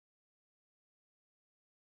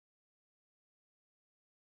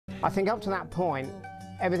I think up to that point,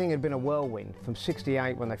 everything had been a whirlwind, from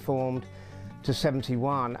 '68 when they formed to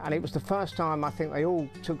 '71, and it was the first time I think they all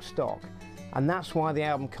took stock, and that's why the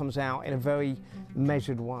album comes out in a very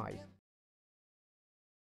measured way.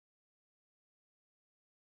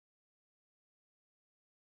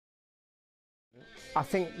 I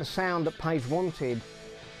think the sound that Page wanted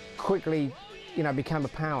quickly, became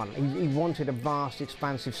apparent. He wanted a vast,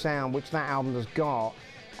 expansive sound, which that album has got.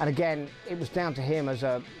 And again, it was down to him as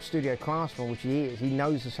a studio craftsman, which he is. He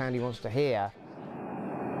knows the sound he wants to hear.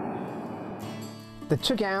 They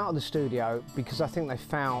took it out of the studio because I think they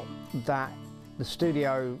felt that the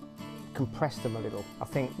studio compressed them a little. I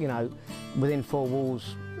think, within four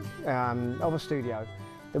walls of a studio,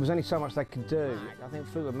 there was only so much they could do. I think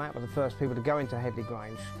Fleetwood Mac were the first people to go into Headley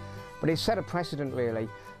Grange, but it set a precedent really.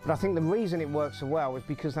 But I think the reason it worked so well was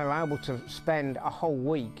because they were able to spend a whole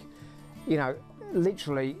week,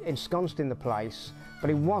 literally ensconced in the place, but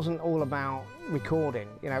it wasn't all about recording.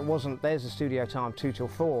 It wasn't, there's the studio time 2 till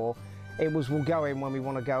 4. It was, we'll go in when we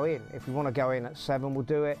want to go in. If we want to go in at 7, we'll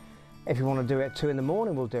do it. If we want to do it at 2 in the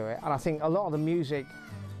morning, we'll do it. And I think a lot of the music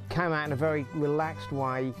came out in a very relaxed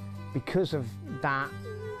way because of that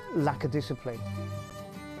lack of discipline.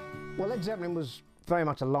 Well, Led Zeppelin was very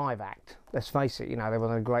much a live act, let's face it, they were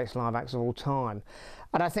one of the greatest live acts of all time.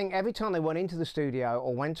 And I think every time they went into the studio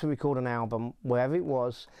or went to record an album, wherever it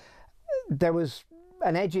was, there was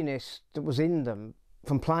an edginess that was in them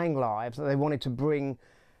from playing live that they wanted to bring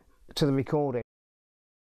to the recording.